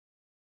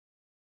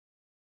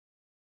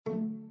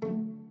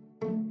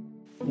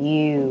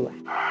you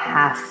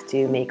have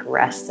to make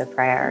rest a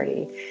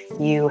priority.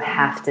 You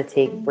have to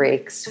take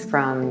breaks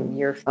from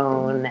your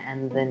phone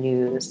and the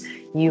news.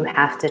 You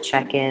have to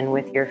check in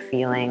with your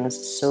feelings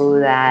so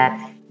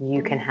that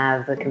you can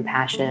have the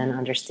compassion,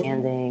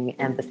 understanding,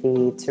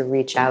 empathy to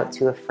reach out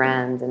to a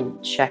friend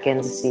and check in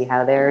to see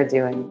how they're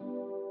doing.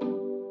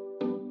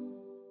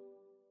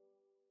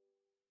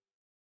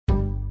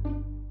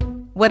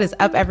 What is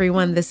up,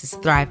 everyone? This is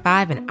Thrive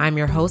 5, and I'm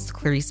your host,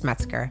 Clarice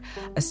Metzger,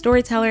 a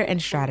storyteller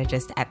and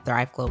strategist at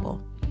Thrive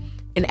Global.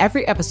 In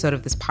every episode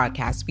of this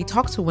podcast, we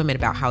talk to women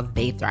about how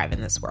they thrive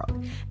in this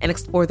world and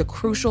explore the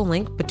crucial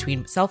link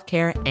between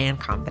self-care and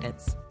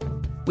confidence.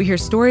 We hear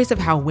stories of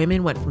how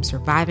women went from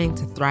surviving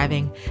to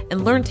thriving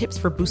and learn tips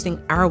for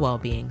boosting our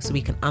well-being so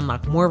we can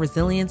unlock more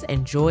resilience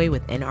and joy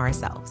within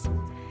ourselves.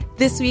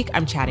 This week,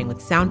 I'm chatting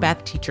with sound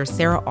bath teacher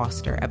Sara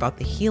Auster about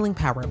the healing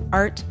power of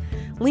art,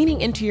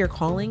 leaning into your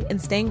calling,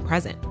 and staying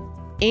present.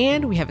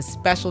 And we have a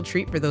special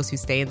treat for those who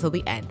stay until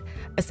the end,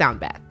 a sound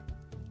bath.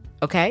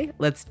 Okay,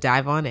 let's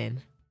dive on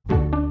in.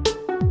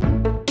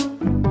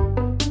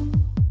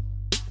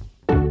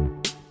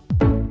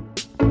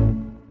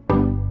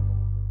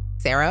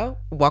 Sara,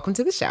 welcome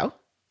to the show.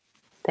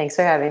 Thanks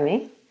for having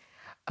me.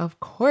 Of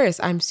course.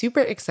 I'm super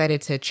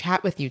excited to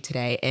chat with you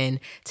today and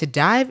to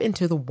dive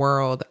into the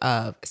world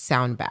of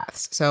sound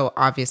baths. So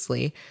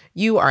obviously,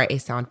 you are a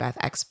sound bath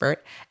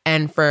expert.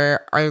 And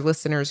for our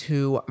listeners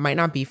who might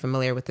not be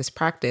familiar with this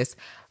practice,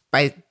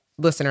 by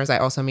listeners, I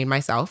also mean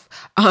myself,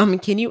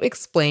 can you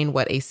explain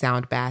what a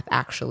sound bath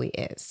actually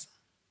is?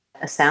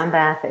 A sound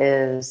bath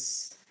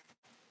is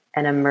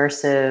an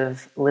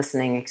immersive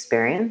listening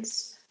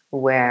experience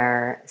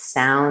where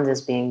sound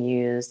is being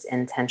used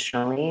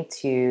intentionally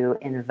to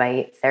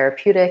invite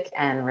therapeutic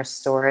and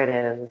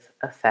restorative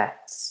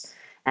effects.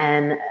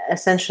 And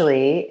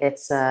essentially,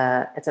 it's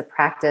a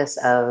practice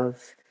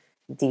of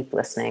deep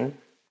listening.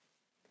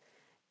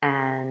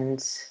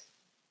 And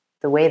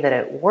the way that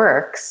it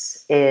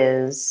works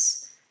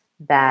is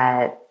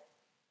that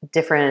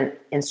different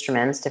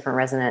instruments, different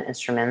resonant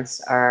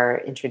instruments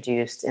are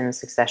introduced in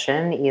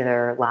succession,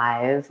 either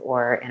live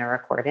or in a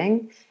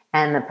recording.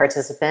 And the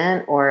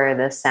participant or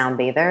the sound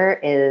bather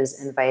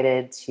is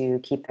invited to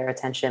keep their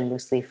attention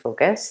loosely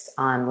focused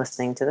on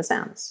listening to the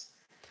sounds.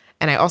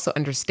 And I also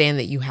understand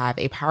that you have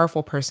a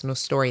powerful personal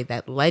story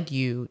that led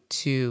you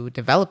to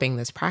developing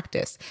this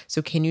practice.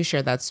 So can you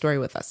share that story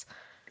with us?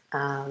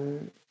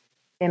 In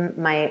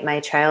my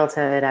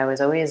childhood, I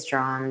was always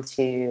drawn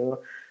to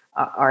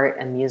art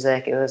and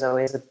music. It was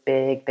always a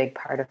big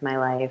part of my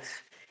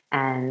life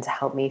and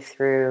helped me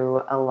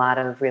through a lot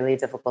of really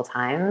difficult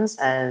times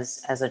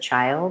as a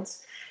child.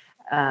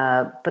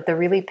 But the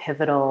really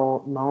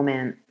pivotal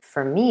moment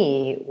for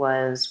me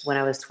was when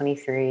I was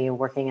 23,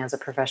 working as a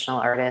professional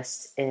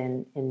artist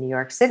in New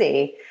York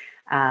City.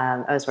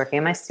 I was working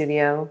in my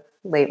studio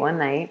late one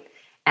night,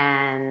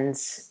 and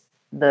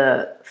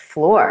the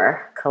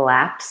floor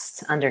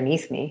collapsed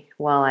underneath me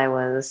while I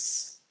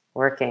was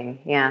working.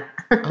 Yeah.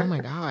 Oh my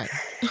God.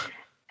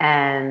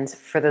 And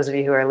for those of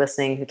you who are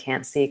listening who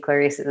can't see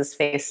Clarice's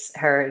face,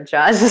 her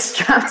jaw just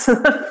dropped to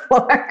the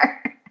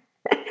floor.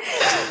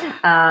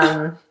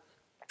 And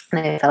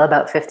I fell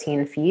about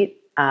 15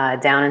 feet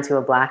down into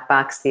a black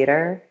box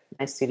theater.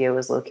 My studio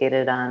was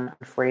located on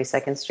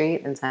 42nd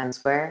Street in Times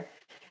Square.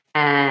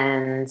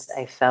 And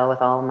I fell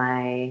with all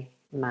my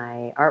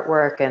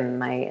artwork and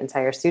my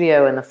entire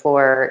studio and the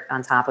floor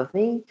on top of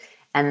me.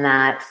 And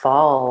that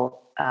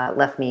fall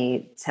left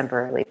me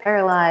temporarily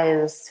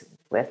paralyzed,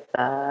 with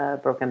a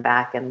broken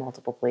back in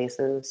multiple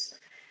places.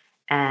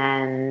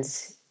 And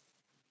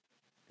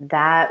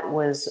that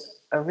was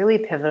a really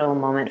pivotal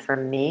moment for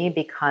me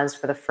because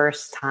for the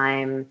first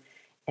time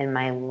in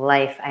my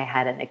life, I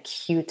had an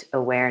acute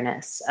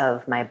awareness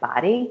of my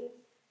body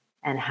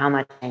and how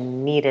much I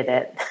needed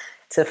it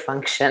to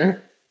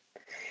function.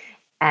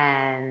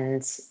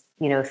 And,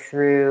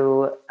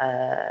 through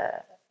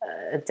a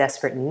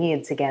desperate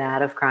need to get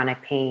out of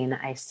chronic pain,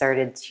 I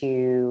started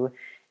to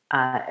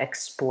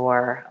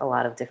explore a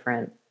lot of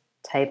different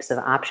types of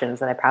options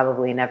that I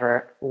probably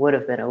never would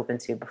have been open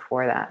to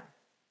before that.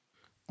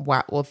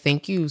 Wow. Well,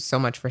 thank you so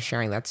much for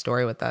sharing that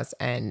story with us.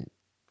 And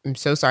I'm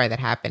so sorry that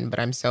happened, but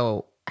I'm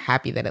so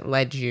happy that it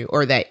led you,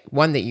 or that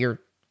one, that you're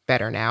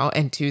better now,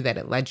 and two, that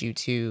it led you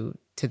to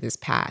this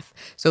path.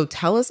 So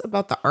tell us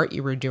about the art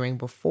you were doing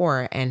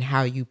before and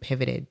how you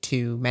pivoted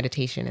to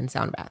meditation and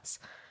sound baths.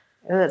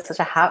 Oh, that's such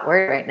a hot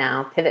word right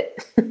now,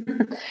 pivot.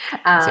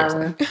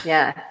 Seriously.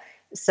 Yeah.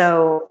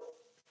 So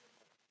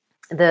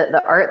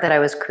the art that I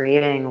was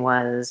creating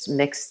was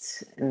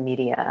mixed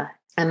media.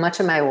 And much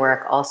of my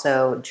work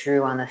also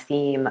drew on the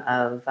theme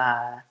of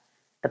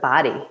the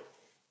body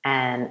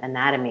and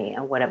anatomy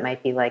and what it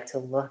might be like to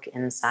look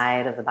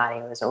inside of the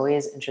body. I was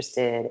always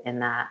interested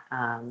in that.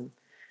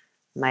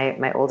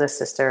 My oldest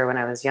sister, when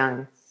I was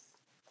young,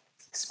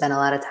 spent a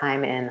lot of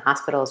time in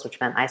hospitals, which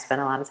meant I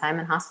spent a lot of time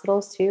in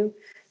hospitals too,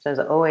 So I was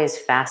always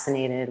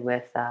fascinated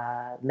with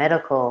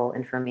medical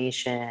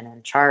information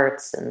and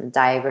charts and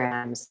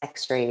diagrams,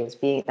 x-rays,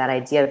 being that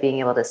idea of being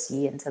able to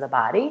see into the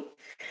body.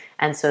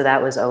 And so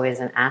that was always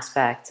an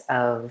aspect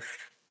of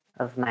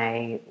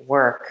my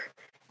work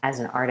as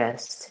an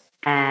artist.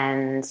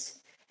 And,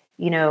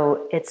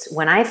 it's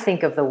when I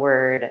think of the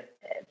word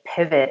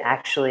pivot,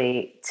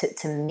 actually,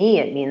 to me,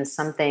 it means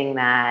something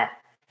that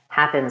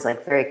happens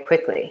like very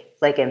quickly,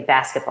 like in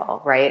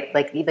basketball, right?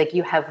 Like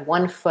you have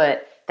one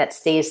foot that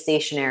stays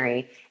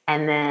stationary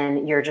and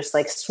then you're just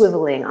like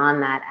swiveling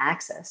on that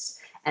axis.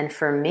 And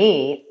for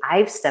me,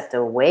 I've stepped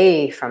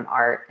away from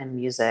art and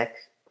music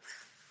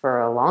for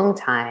a long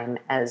time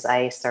as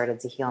I started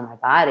to heal my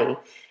body.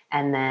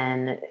 And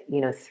then,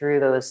 through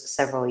those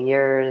several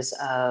years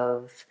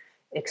of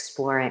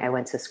exploring, I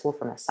went to school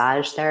for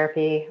massage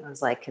therapy. I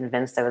was like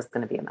convinced I was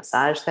going to be a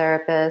massage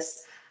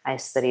therapist. I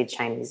studied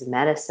Chinese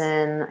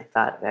medicine. I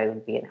thought I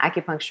would be an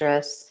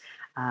acupuncturist.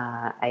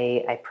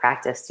 I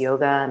practiced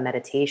yoga,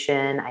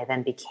 meditation. I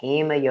then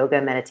became a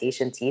yoga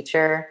meditation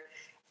teacher.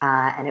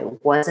 And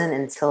it wasn't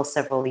until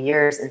several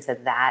years into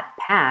that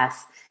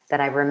path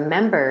that I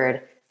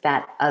remembered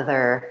that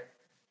other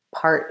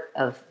part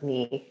of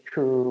me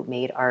who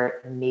made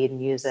art and made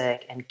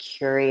music and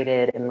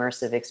curated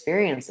immersive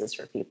experiences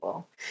for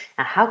people.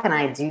 Now, how can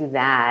I do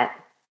that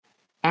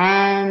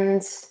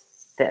and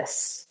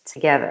this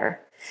together?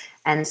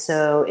 And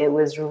so it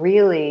was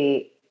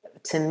really,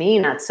 to me,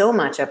 not so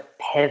much a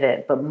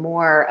pivot, but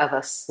more of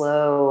a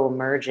slow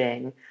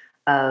merging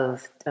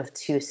of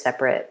two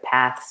separate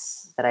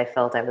paths that I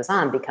felt I was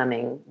on,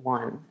 becoming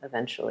one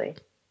eventually.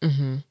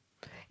 Mm-hmm.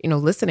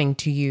 Listening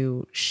to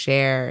you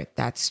share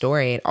that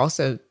story, it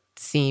also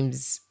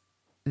seems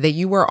that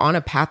you were on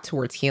a path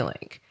towards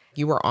healing.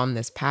 You were on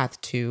this path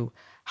to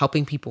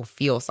helping people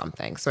feel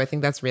something. So I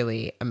think that's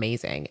really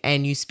amazing.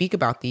 And you speak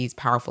about these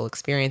powerful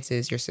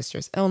experiences, your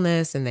sister's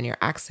illness and then your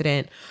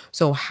accident.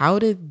 So how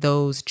did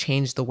those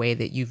change the way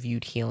that you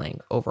viewed healing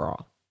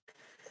overall?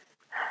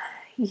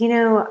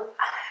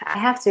 I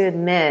have to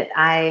admit,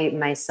 I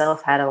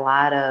myself had a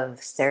lot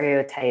of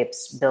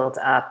stereotypes built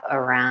up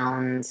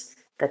around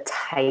the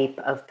type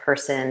of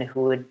person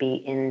who would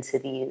be into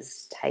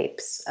these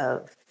types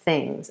of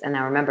things. And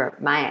now remember,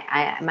 my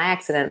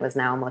accident was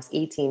now almost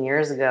 18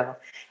 years ago.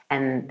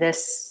 And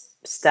this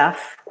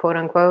stuff, quote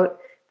unquote,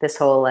 this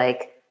whole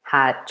like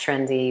hot,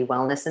 trendy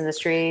wellness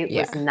industry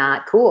was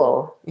not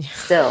cool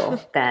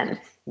still then.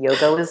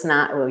 Yoga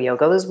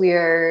was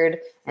weird.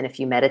 And if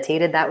you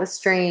meditated, that was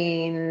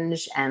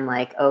strange. And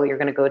like, oh, you're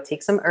going to go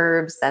take some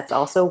herbs. That's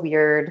also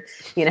weird,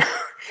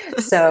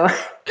 So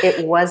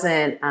it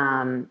wasn't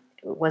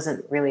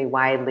really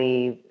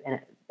widely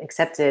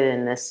accepted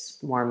in this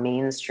more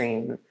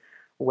mainstream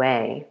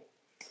way.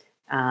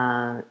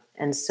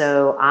 And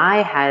so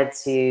I had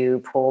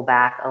to pull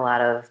back a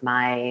lot of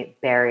my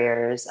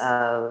barriers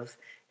of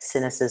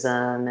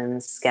cynicism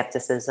and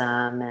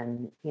skepticism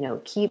and,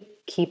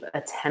 keep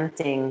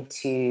attempting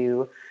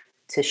to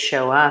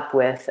show up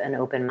with an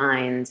open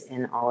mind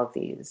in all of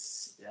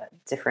these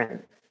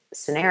different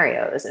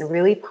scenarios and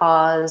really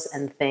pause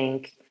and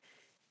think,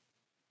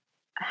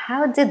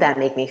 how did that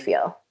make me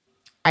feel?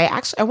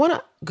 I want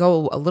to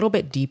go a little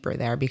bit deeper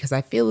there because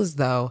I feel as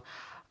though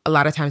a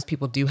lot of times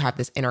people do have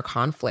this inner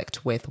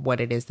conflict with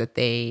what it is that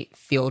they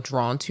feel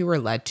drawn to or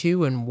led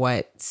to and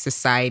what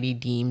society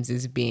deems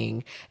as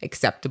being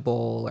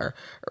acceptable or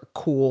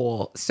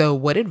cool. So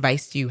what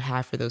advice do you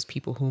have for those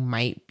people who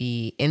might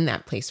be in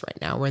that place right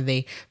now where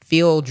they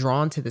feel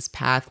drawn to this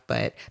path,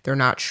 but they're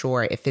not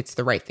sure if it's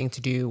the right thing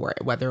to do or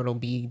whether it'll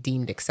be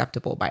deemed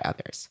acceptable by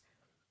others?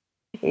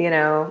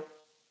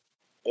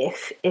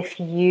 If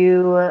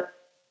you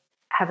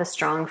have a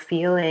strong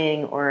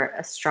feeling or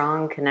a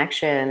strong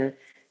connection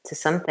to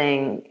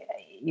something,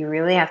 you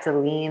really have to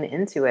lean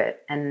into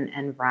it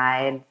and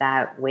ride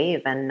that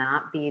wave and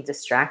not be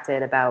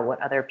distracted about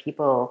what other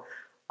people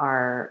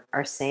are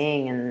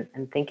saying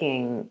and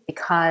thinking.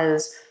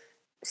 Because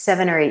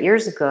 7 or 8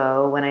 years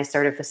ago, when I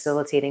started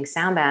facilitating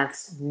sound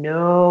baths,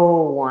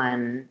 no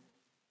one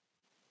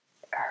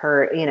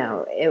heard,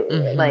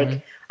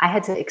 like I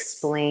had to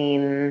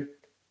explain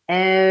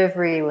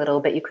every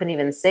little bit. You couldn't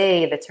even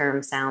say the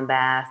term sound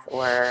bath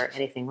or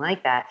anything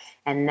like that.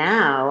 And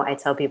now I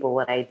tell people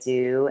what I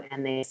do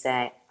and they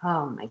say,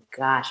 oh my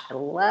gosh, I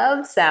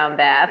love sound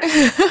baths.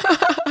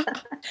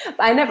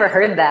 I never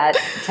heard that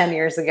 10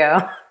 years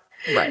ago.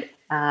 Right.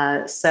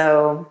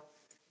 So,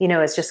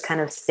 it's just kind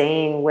of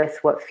staying with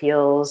what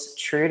feels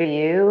true to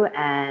you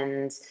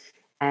and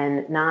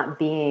not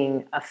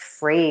being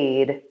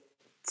afraid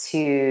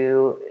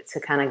to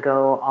kind of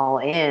go all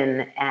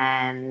in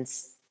and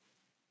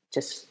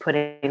just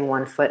putting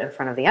one foot in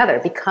front of the other,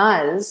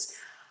 because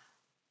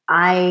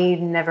I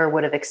never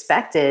would have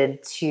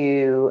expected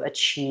to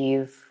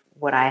achieve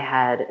what I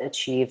had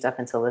achieved up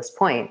until this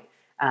point.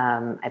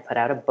 I put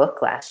out a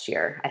book last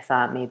year. I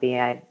thought maybe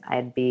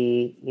I'd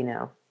be,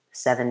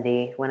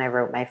 70 when I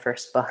wrote my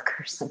first book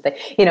or something.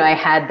 I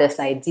had this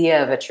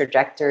idea of a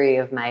trajectory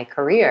of my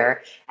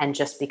career. And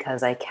just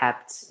because I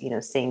kept,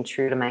 staying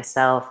true to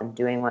myself and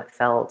doing what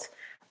felt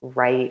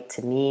right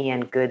to me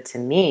and good to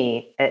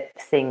me,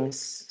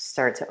 things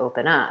start to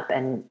open up,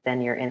 and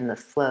then you're in the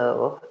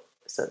flow,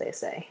 so they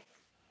say.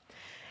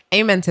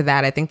 Amen to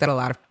that. I think that a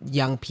lot of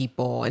young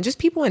people and just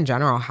people in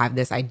general have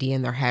this idea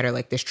in their head or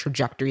like this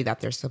trajectory that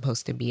they're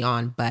supposed to be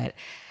on, but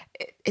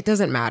it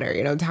doesn't matter.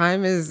 You know,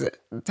 time is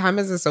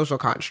a social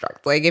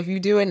construct. Like if you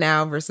do it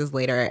now versus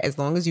later, as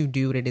long as you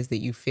do what it is that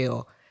you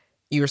feel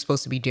you're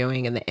supposed to be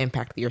doing and the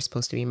impact that you're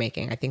supposed to be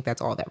making, I think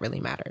that's all that really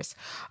matters.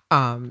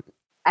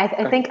 I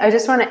think I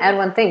just want to add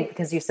one thing,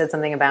 because you said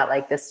something about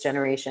like this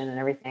generation and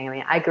everything. I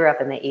mean, I grew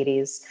up in the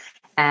 80s,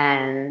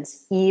 and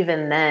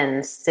even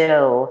then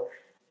still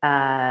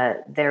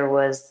there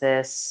was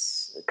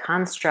this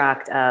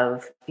construct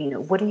of,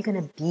 what are you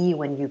going to be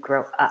when you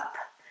grow up?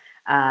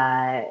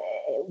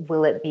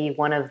 Will it be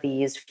one of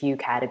these few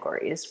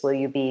categories? Will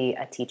you be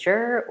a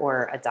teacher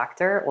or a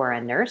doctor or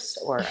a nurse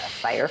or a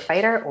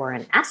firefighter or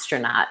an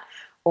astronaut?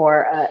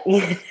 Or,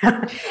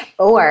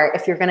 or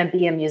if you're going to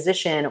be a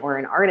musician or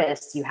an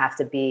artist, you have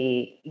to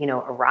be, a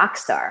rock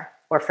star.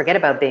 Or forget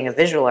about being a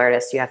visual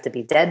artist, you have to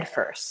be dead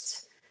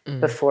first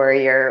before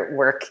your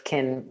work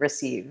can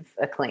receive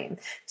acclaim.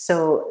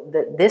 So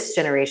this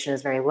generation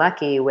is very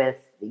lucky with,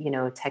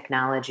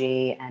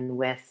 technology, and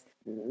with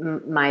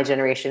my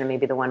generation and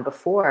maybe the one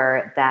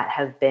before, that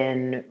have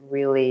been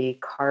really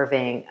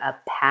carving a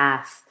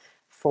path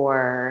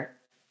for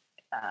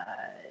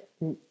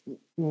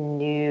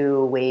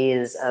new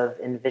ways of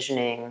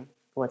envisioning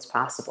what's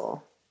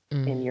possible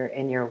in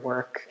your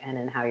work and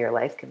in how your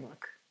life can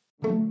look.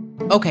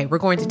 Okay, we're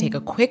going to take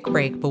a quick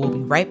break, but we'll be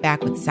right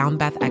back with sound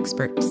bath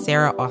expert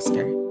Sara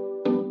Auster.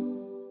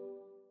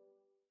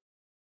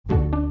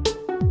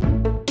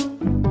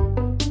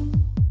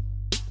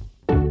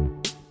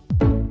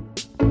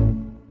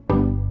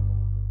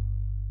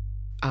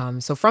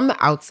 So from the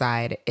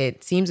outside,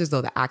 it seems as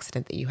though the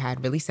accident that you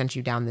had really sent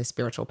you down this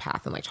spiritual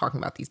path, and like talking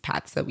about these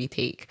paths that we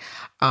take,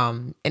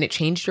 and it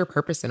changed your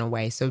purpose in a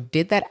way. So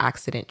did that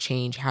accident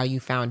change how you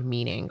found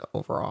meaning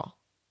overall?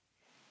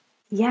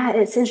 Yeah,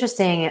 it's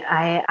interesting.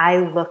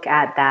 I look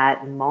at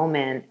that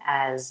moment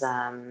as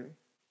a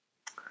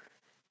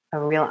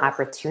real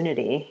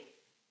opportunity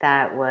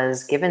that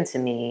was given to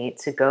me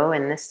to go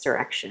in this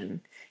direction.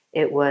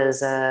 It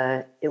was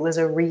a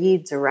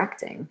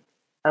redirecting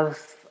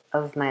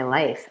of my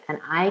life. And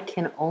I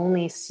can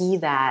only see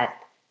that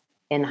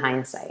in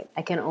hindsight.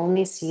 I can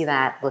only see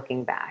that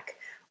looking back.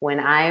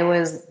 When I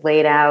was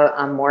laid out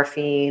on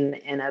morphine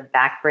in a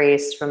back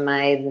brace from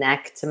my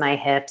neck to my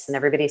hips, and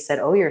everybody said,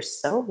 "Oh, you're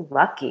so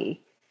lucky.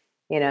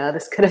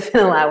 This could have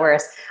been a lot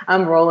worse."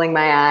 I'm rolling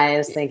my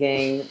eyes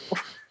thinking,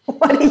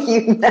 what do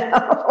you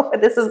know?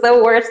 This is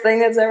the worst thing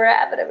that's ever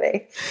happened to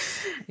me.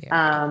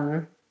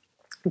 Yeah.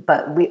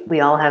 But we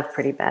all have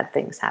pretty bad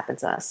things happen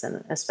to us,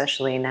 and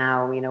especially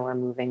now, we're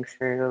moving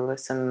through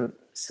some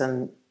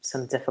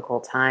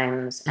difficult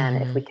times.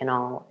 And if we can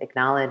all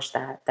acknowledge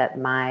that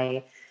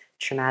my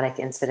traumatic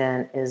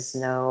incident is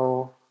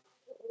no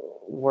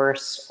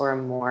worse or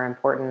more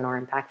important or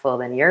impactful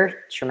than your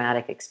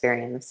traumatic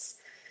experience,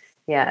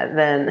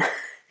 then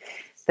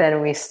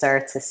we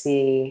start to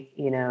see,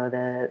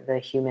 the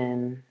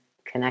human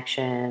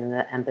connection,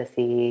 the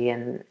empathy,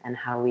 and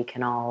how we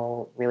can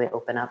all really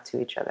open up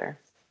to each other.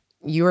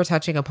 You are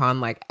touching upon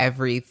like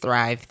every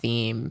Thrive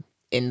theme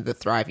in the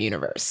Thrive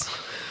universe.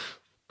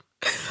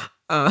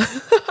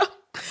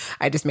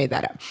 I just made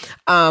that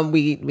up.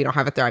 We don't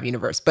have a Thrive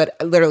universe, but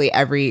literally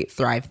every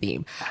Thrive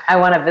theme. I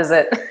want to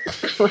visit.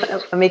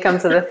 Let me come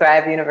to the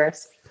Thrive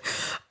universe.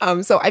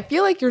 So I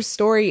feel like your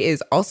story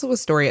is also a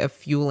story of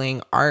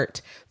fueling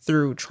art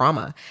through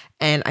trauma.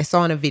 And I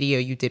saw in a video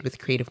you did with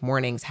Creative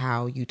Mornings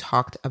how you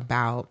talked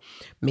about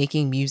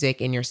making music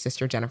in your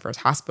sister Jennifer's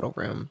hospital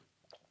room.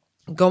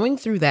 Going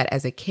through that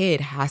as a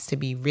kid has to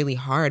be really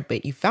hard,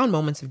 but you found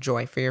moments of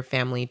joy for your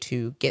family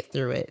to get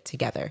through it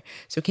together.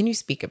 So can you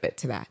speak a bit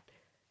to that?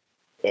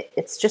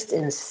 It's just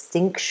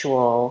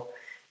instinctual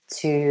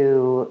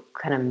to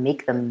kind of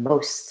make the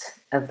most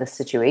of the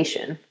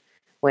situation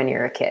when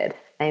you're a kid.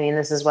 I mean,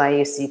 this is why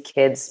you see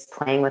kids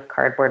playing with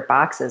cardboard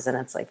boxes, and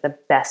it's like the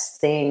best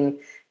thing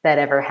that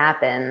ever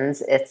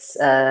happens. It's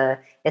a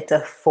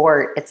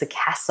fort, it's a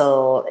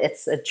castle,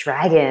 it's a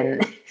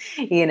dragon.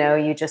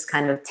 You just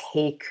kind of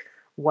take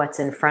what's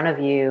in front of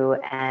you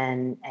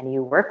and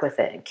you work with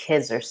it. And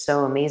kids are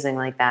so amazing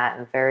like that,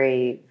 and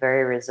very,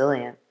 very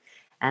resilient.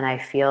 And I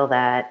feel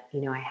that,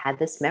 I had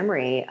this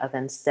memory of,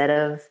 instead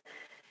of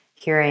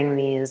hearing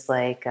these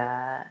like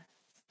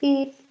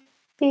beep,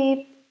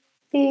 beep,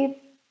 beep,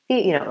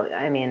 beep,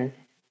 I mean,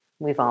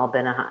 we've all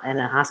been in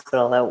a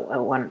hospital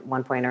at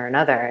one point or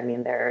another. I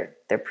mean, they're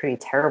pretty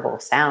terrible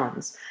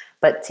sounds.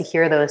 But to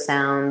hear those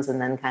sounds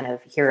and then kind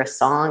of hear a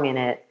song in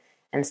it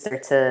and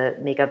start to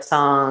make up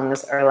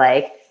songs, or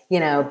like,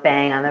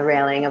 bang on the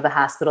railing of the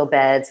hospital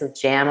bed to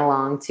jam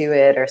along to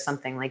it or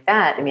something like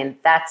that. I mean,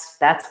 that's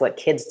what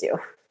kids do.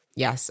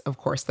 Yes, of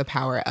course, the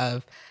power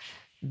of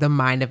the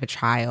mind of a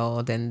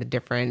child and the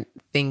different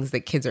things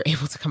that kids are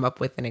able to come up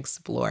with and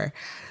explore.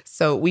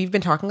 So we've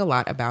been talking a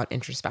lot about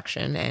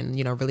introspection and,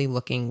 really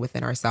looking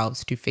within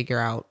ourselves to figure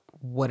out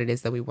what it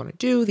is that we want to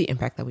do, the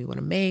impact that we want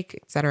to make,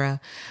 etc.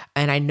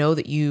 And I know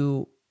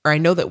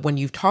that when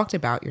you've talked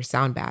about your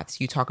sound baths,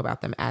 you talk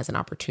about them as an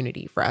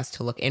opportunity for us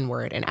to look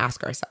inward and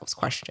ask ourselves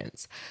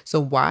questions. So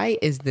why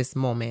is this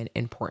moment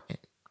important?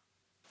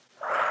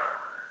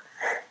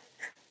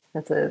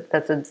 That's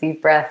a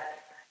deep breath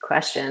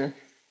question.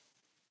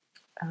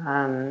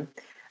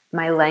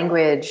 My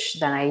language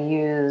that I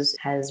use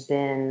has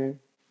been,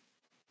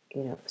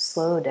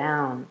 slow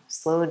down,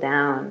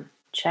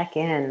 check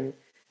in,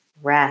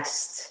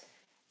 rest,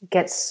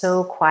 get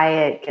so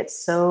quiet, get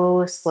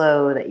so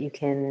slow that you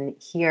can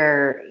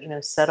hear,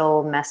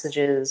 subtle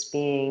messages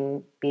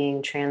being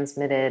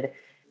transmitted.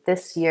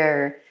 This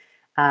year,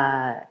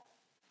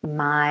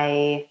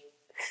 my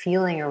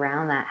feeling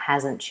around that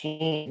hasn't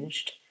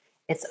changed.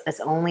 It's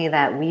only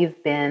that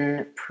we've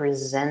been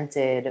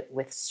presented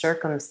with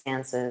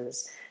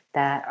circumstances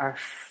that are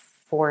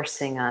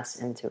forcing us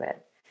into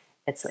it.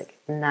 It's like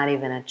not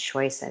even a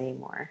choice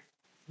anymore.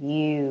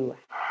 You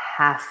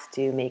have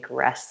to make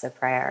rest a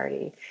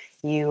priority.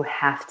 You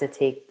have to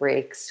take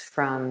breaks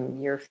from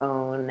your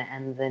phone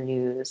and the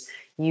news.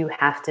 You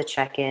have to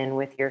check in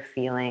with your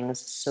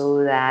feelings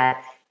so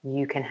that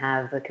you can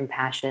have the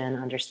compassion,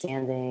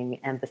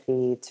 understanding,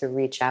 empathy to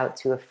reach out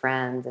to a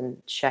friend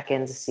and check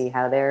in to see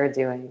how they're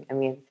doing. I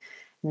mean,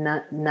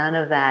 none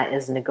of that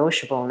is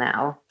negotiable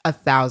now.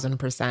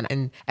 1,000%.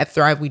 And at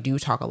Thrive, we do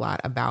talk a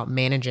lot about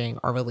managing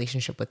our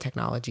relationship with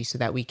technology so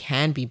that we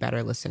can be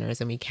better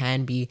listeners and we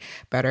can be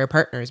better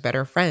partners,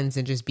 better friends,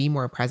 and just be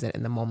more present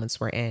in the moments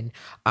we're in.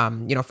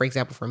 For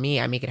example, for me,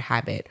 I make it a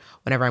habit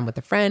whenever I'm with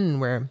a friend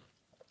and we're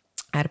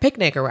at a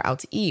picnic or we're out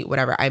to eat,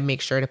 whatever, I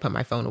make sure to put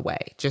my phone away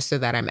just so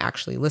that I'm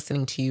actually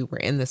listening to you. We're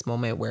in this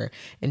moment, we're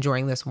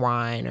enjoying this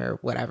wine or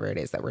whatever it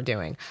is that we're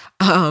doing.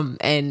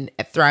 And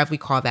at Thrive, we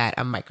call that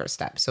a micro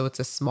step. So it's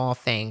a small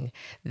thing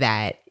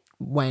that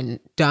when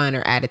done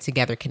or added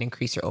together can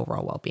increase your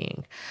overall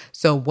well-being.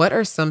 So what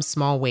are some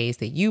small ways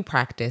that you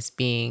practice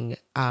being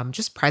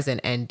just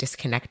present and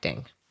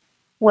disconnecting?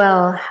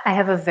 Well, I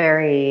have a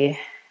very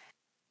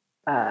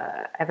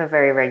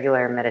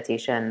regular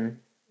meditation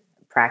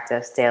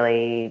practice,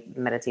 daily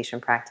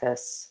meditation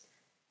practice,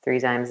 3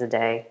 times a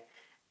day.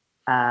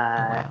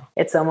 Wow.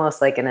 It's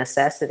almost like a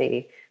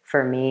necessity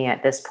for me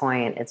at this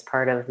point. It's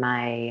part of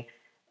my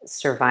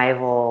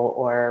survival,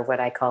 or what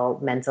I call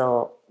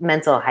mental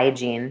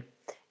hygiene.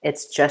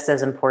 It's just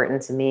as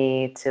important to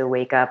me to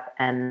wake up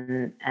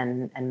and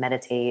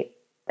meditate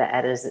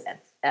as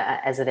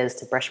it is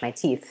to brush my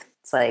teeth.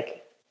 It's like,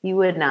 you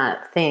would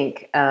not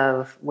think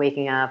of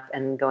waking up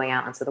and going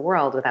out into the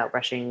world without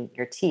brushing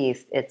your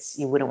teeth.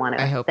 You wouldn't want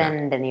to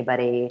offend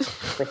anybody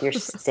with your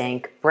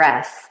stank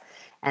breath.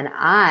 And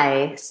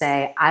I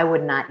say I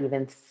would not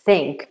even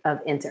think of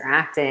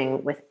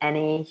interacting with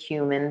any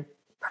human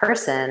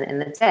person in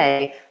the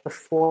day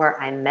before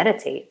I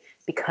meditate,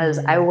 because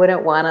I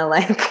wouldn't want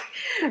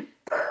to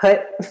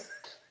put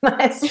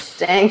my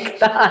stank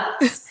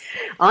thoughts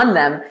on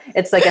them.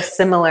 It's like a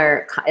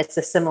similar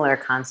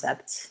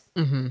concept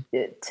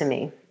to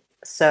me.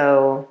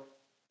 So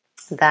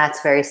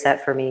that's very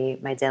set for me,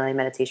 my daily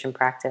meditation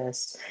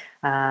practice.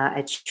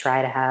 I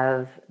try to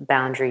have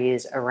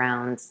boundaries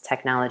around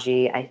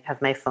technology. I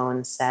have my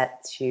phone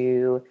set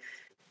to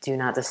do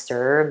not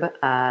disturb.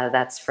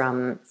 That's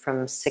from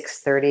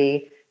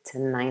 6:30 to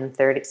 9:30,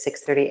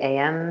 6:30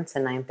 a.m. to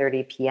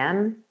 9:30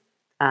 p.m.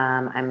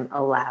 I'm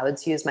allowed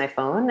to use my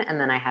phone, and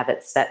then I have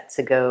it set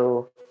to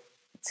go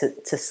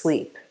to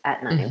sleep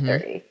at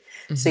 9:30.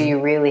 So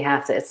you really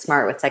have to, it's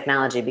smart with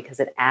technology because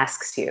it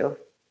asks you,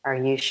 are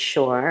you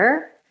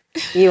sure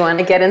you want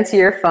to get into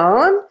your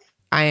phone?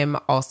 I am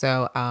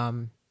also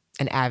an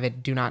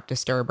avid do not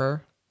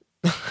disturber.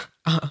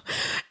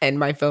 And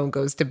my phone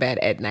goes to bed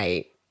at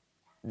night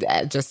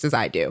just as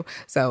I do.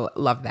 So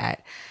love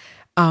that.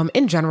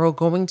 In general,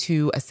 going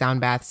to a sound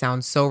bath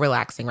sounds so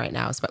relaxing right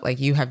now. But like,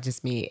 you have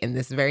just me in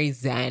this very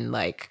zen,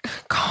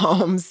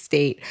 calm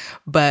state.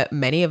 But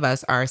many of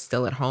us are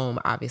still at home,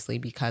 obviously,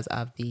 because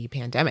of the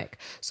pandemic.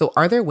 So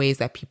are there ways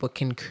that people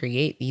can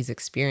create these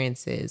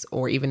experiences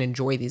or even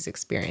enjoy these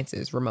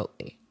experiences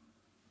remotely?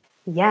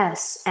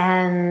 Yes.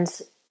 And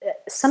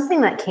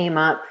something that came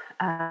up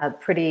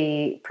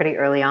pretty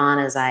early on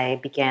as I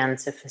began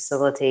to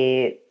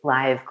facilitate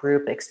live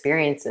group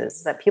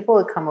experiences, that people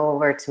would come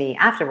over to me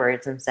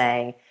afterwards and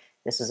say,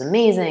 this was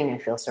amazing. I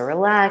feel so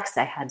relaxed.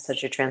 I had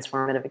such a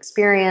transformative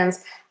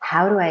experience.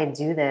 How do I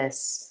do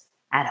this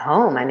at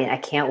home? I mean, I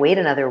can't wait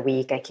another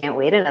week. I can't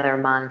wait another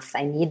month.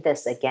 I need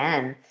this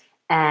again.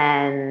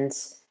 And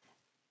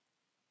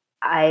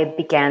I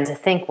began to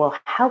think, well,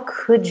 how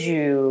could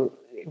you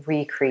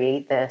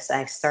recreate this?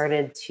 I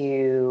started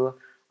to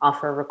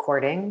offer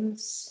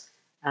recordings.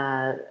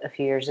 A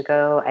few years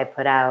ago, I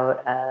put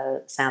out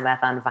a sound bath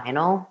on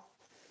vinyl.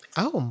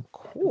 Oh,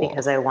 cool.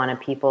 Because I wanted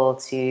people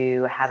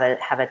to have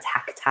a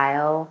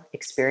tactile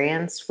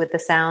experience with the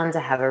sound,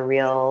 to have a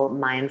real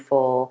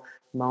mindful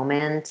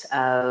moment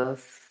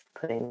of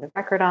putting the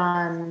record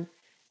on.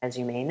 As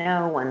you may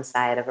know, one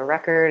side of a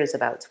record is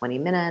about 20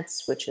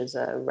 minutes, which is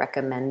a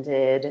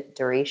recommended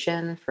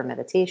duration for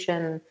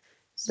meditation.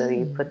 So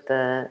you put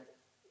the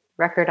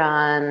record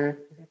on,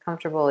 you're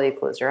comfortable, you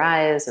close your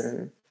eyes,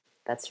 and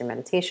that's your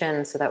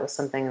meditation. So that was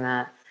something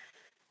that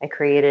I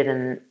created.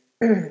 And,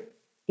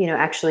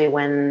 actually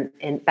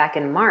back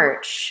in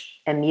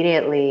March,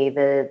 immediately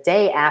the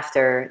day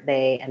after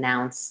they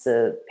announced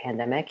the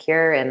pandemic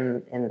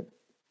here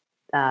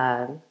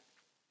uh,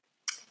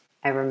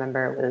 I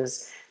remember it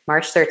was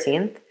March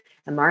 13th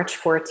and March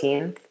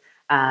 14th.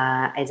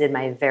 I did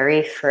my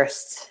very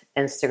first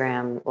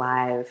Instagram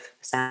live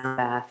sound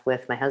bath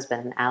with my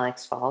husband,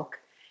 Alex Falk,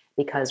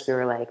 because we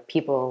were like,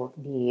 people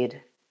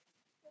need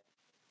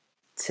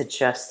to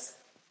just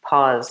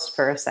pause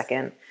for a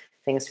second.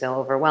 Things feel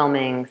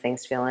overwhelming.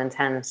 Things feel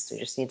intense. We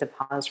just need to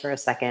pause for a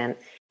second.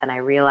 And I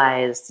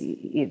realized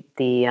that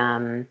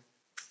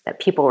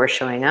people were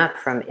showing up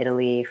from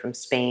Italy, from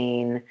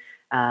Spain,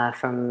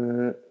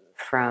 from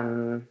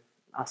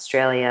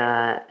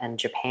Australia and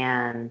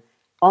Japan,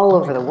 all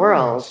over the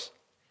world.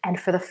 And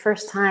for the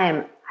first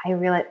time, I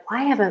realized,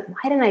 why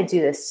didn't I do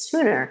this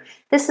sooner?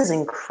 This is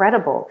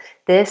incredible.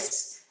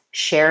 This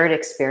shared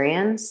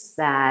experience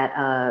that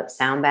a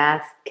sound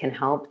bath can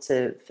help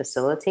to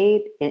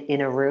facilitate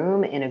in a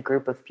room, in a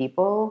group of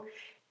people,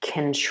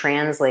 can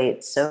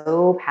translate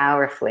so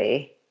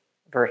powerfully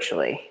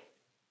virtually.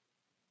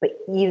 But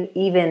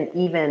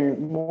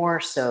even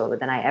more so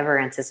than I ever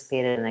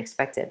anticipated and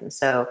expected. And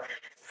so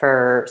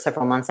for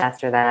several months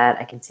after that,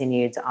 I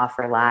continued to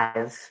offer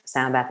live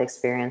sound bath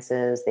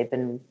experiences. They've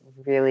been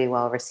really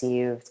well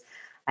received.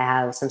 I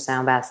have some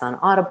sound baths on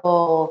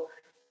Audible,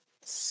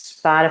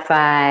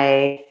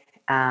 Spotify.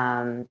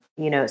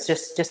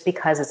 It's just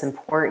because it's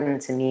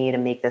important to me to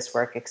make this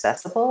work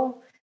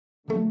accessible.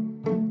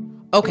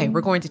 Okay,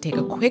 we're going to take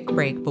a quick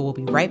break, but we'll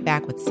be right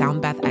back with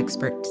sound bath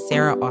expert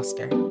Sara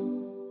Auster.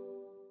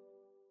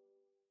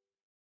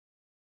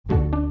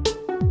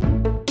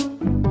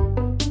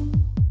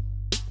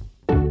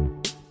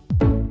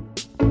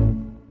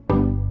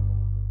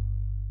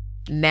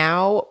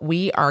 Now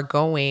we are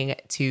going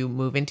to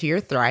move into your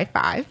Thrive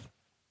 5.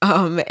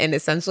 And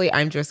essentially,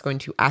 I'm just going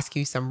to ask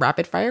you some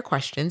rapid fire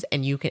questions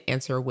and you can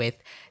answer with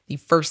the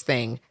first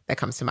thing that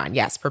comes to mind.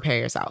 Yes, prepare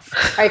yourself.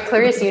 All right,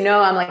 Clarice,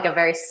 I'm like a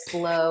very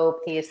slow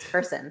paced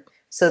person.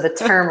 So the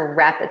term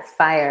rapid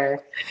fire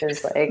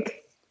is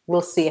like,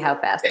 we'll see how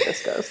fast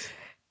this goes.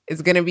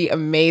 It's going to be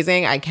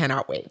amazing. I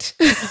cannot wait.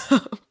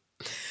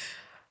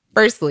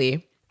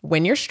 Firstly,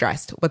 when you're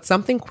stressed, what's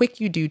something quick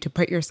you do to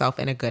put yourself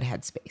in a good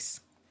headspace?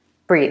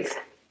 Breathe.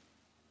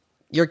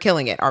 You're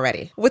killing it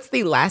already. What's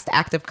the last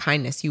act of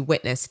kindness you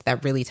witnessed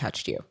that really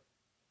touched you?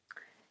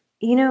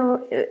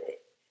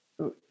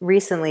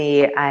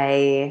 Recently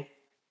I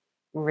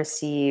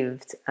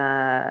received,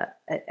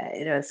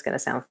 it's going to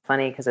sound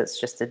funny because it's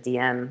just a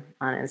DM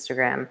on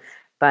Instagram,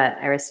 but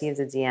I received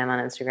a DM on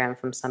Instagram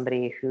from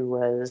somebody who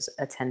was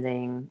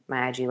attending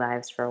my IG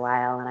lives for a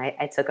while. And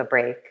I took a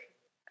break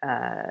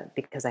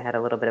because I had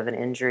a little bit of an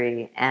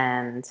injury.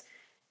 And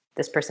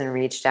this person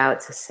reached out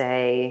to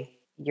say,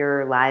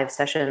 your live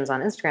sessions on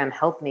Instagram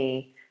helped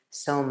me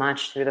so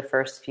much through the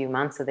first few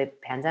months of the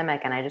pandemic.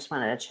 And I just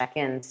wanted to check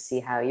in to see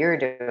how you're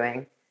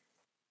doing,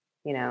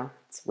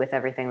 with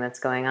everything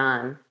that's going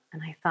on.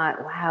 And I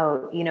thought,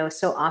 wow,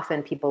 so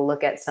often people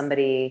look at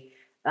somebody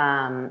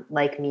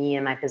like me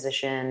in my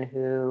position,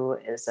 who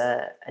is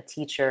a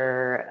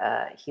teacher,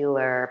 a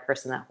healer, a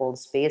person that holds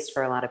space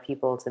for a lot of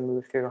people to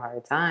move through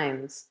hard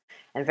times.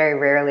 And very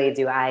rarely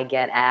do I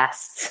get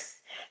asked,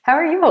 how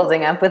are you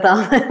holding up with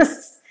all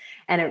this?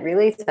 And it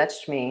really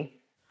touched me.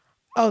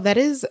 Oh, that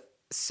is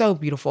so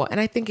beautiful.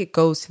 And I think it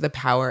goes to the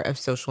power of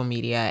social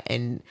media.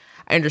 And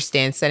I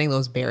understand setting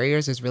those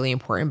barriers is really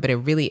important, but it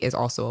really is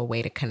also a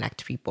way to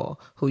connect people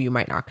who you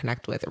might not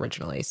connect with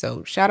originally.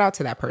 So shout out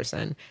to that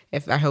person,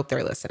 I hope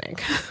they're listening.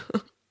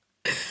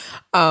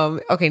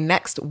 Okay,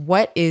 next,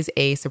 what is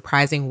a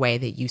surprising way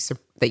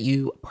that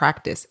you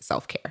practice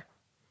self-care?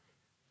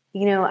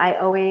 I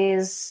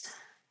always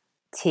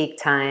take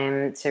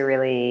time to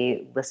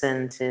really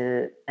listen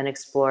to and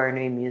explore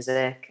new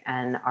music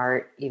and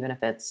art, even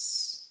if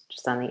it's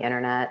just on the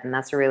internet. And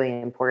that's a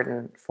really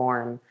important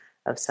form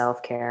of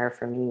self-care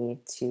for me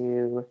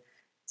to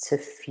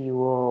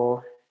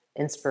fuel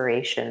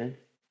inspiration.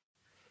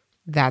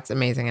 That's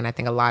amazing. And I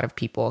think a lot of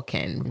people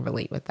can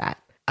relate with that.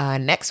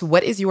 Next,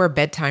 what is your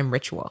bedtime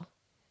ritual?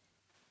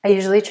 I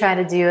usually try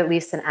to do at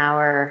least an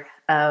hour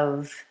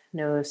of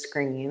no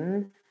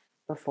screen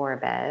before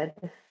bed.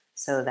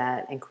 So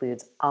that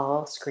includes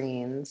all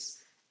screens.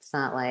 It's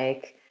not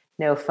like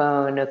no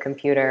phone, no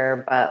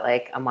computer, but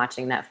like I'm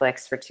watching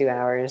Netflix for 2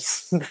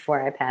 hours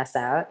before I pass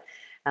out.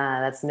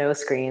 That's no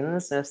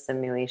screens, no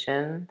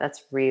stimulation.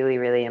 That's really,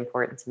 really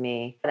important to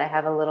me. But I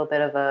have a little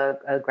bit of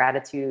a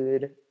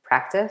gratitude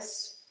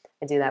practice.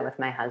 I do that with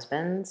my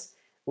husband.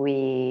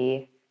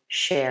 We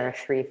share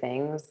 3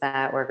 things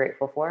that we're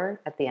grateful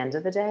for at the end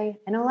of the day.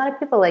 I know a lot of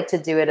people like to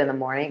do it in the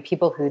morning.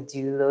 People who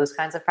do those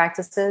kinds of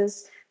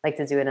practices like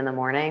to do it in the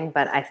morning,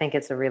 but I think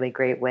it's a really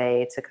great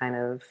way to kind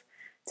of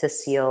to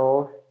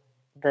seal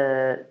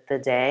the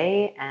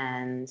day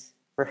and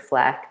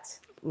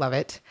reflect. Love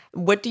it.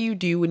 What do you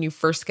do when you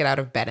first get out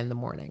of bed in the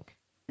morning?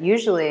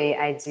 Usually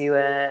I do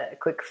a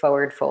quick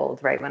forward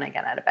fold right when I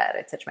get out of bed.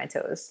 I touch my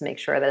toes to make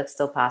sure that it's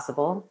still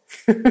possible.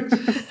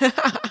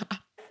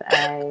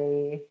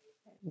 I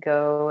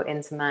go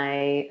into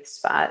my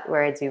spot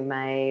where I do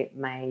my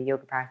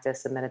yoga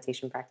practice and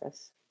meditation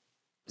practice.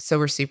 So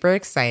we're super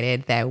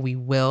excited that we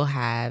will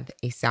have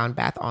a sound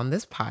bath on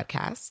this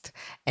podcast.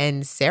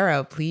 And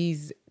Sara,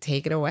 please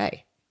take it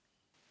away.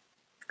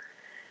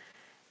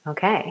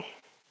 Okay.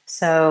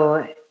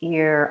 So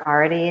you're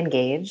already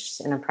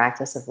engaged in a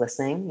practice of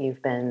listening.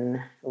 You've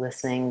been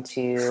listening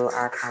to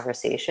our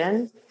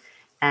conversation.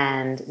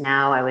 And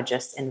now I would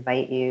just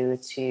invite you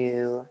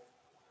to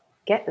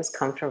get as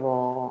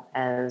comfortable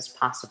as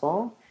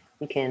possible.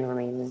 You can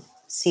remain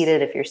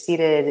seated if you're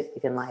seated.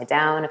 You can lie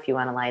down if you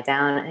want to lie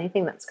down,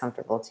 anything that's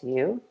comfortable to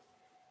you.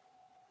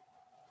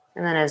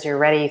 And then as you're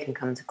ready, you can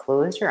come to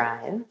close your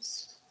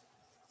eyes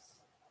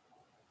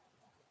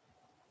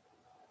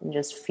and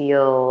just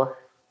feel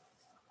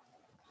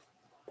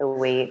the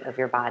weight of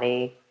your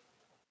body,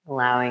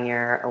 allowing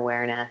your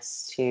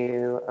awareness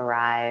to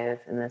arrive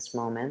in this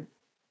moment.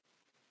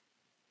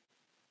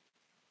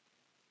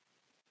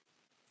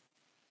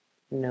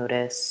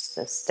 Notice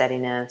the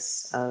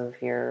steadiness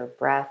of your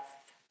breath.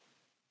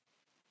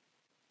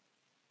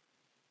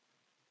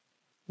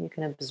 You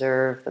can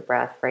observe the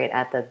breath right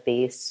at the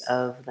base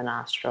of the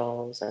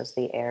nostrils as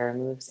the air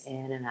moves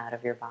in and out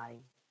of your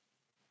body.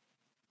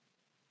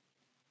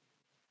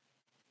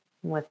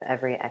 With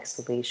every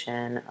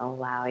exhalation,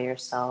 allow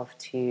yourself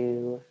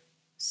to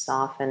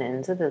soften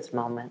into this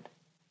moment.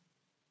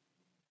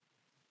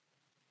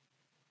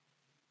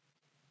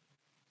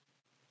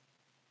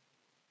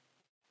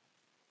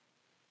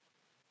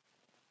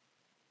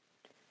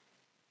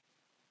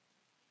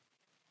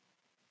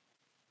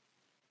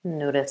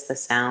 Notice the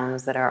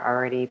sounds that are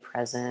already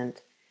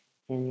present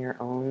in your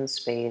own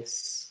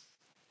space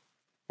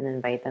and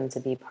invite them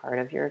to be part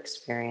of your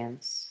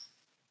experience.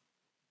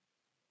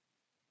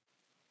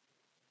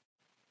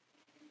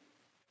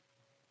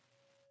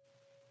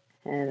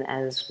 And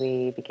as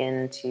we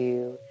begin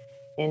to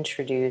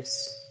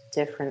introduce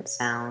different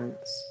sounds,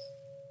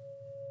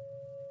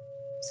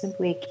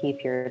 simply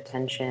keep your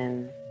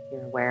attention,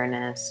 your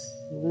awareness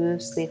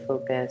loosely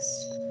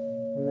focused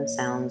on the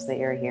sounds that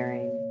you're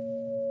hearing.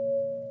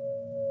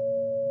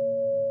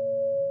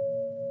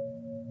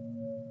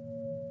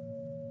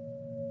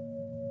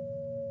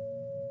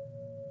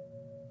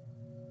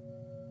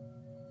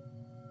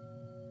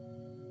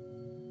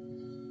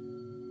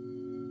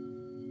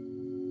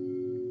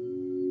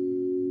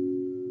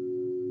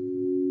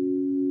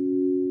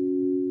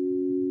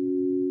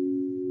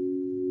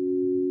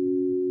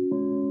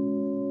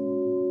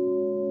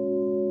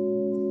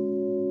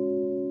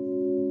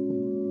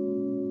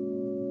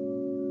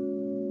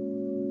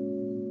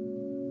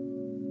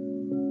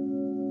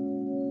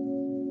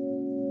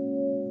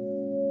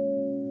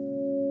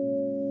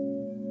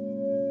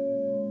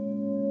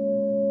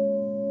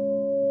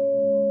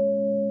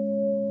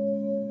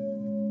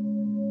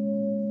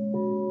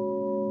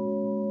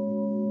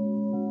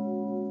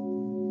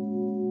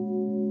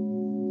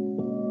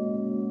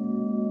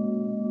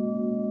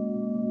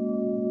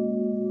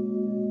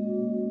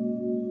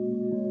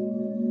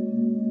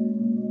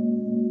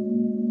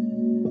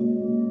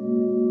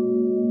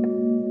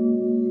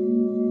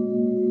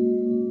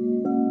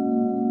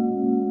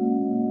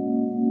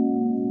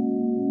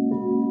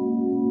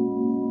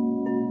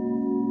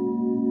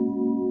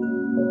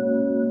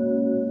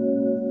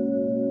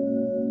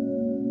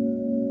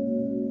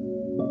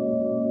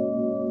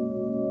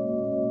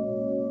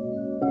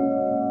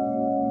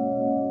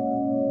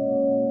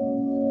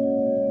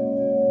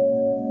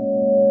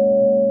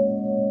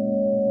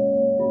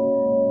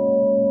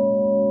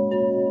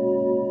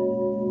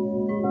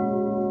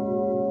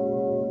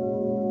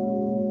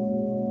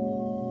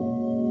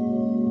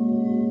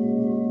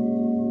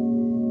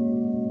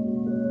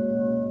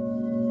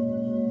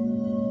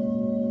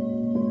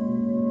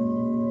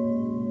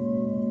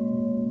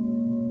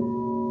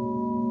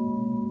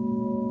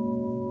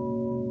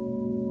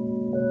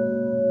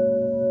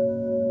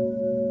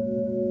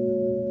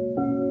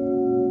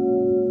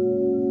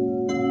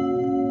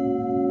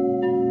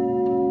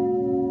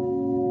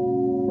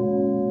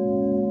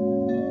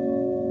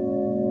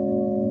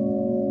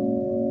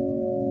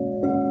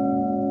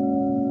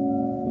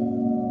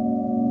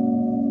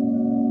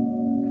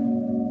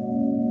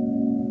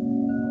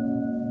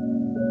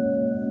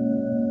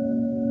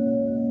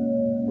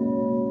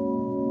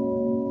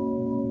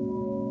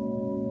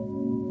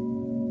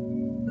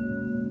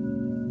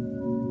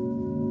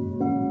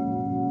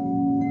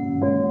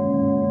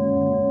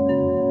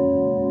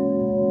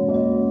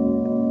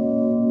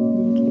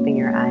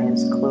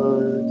 Eyes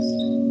closed.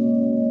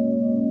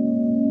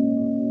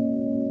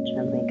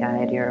 Gently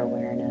guide your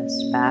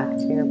awareness back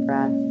to your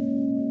breath,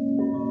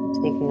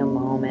 taking a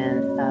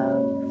moment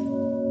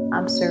of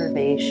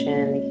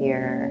observation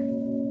here.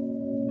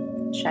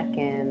 Check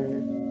in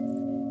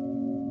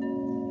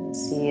and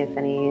see if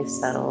any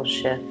subtle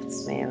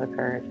shifts may have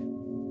occurred.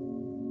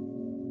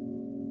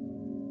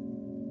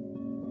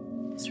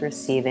 just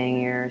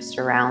receiving your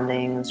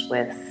surroundings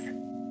with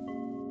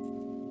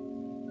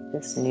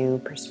this new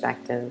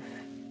perspective.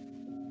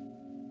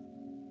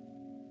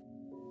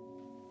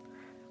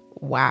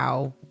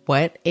 Wow,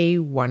 what a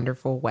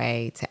wonderful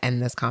way to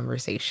end this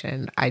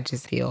conversation. I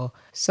just feel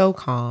so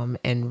calm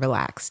and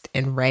relaxed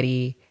and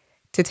ready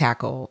to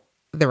tackle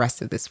the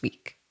rest of this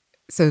week.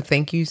 So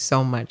thank you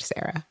so much,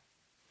 Sara.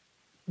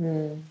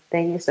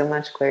 Thank you so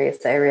much,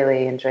 Clarice. I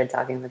really enjoyed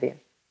talking with you.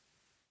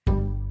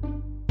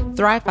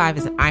 Thrive 5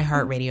 is an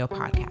iHeartRadio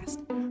podcast.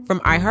 From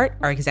iHeart,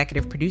 our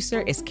executive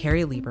producer is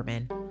Carrie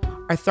Lieberman.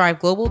 Our Thrive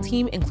Global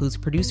team includes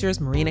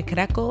producers Marina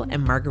Kadekel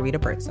and Margarita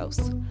Bertzos.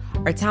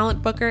 Our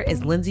talent booker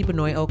is Lindsay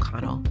Benoit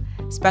O'Connell.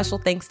 Special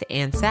thanks to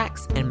Ann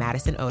Sachs and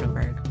Madison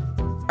Odenberg.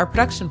 Our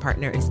production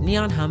partner is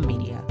Neon Hum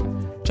Media.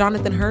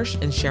 Jonathan Hirsch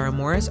and Sharon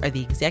Morris are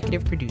the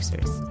executive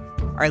producers.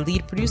 Our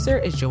lead producer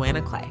is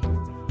Joanna Clay.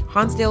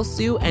 Hansdale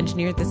Sue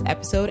engineered this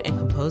episode and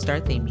composed our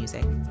theme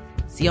music.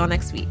 See y'all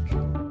next week.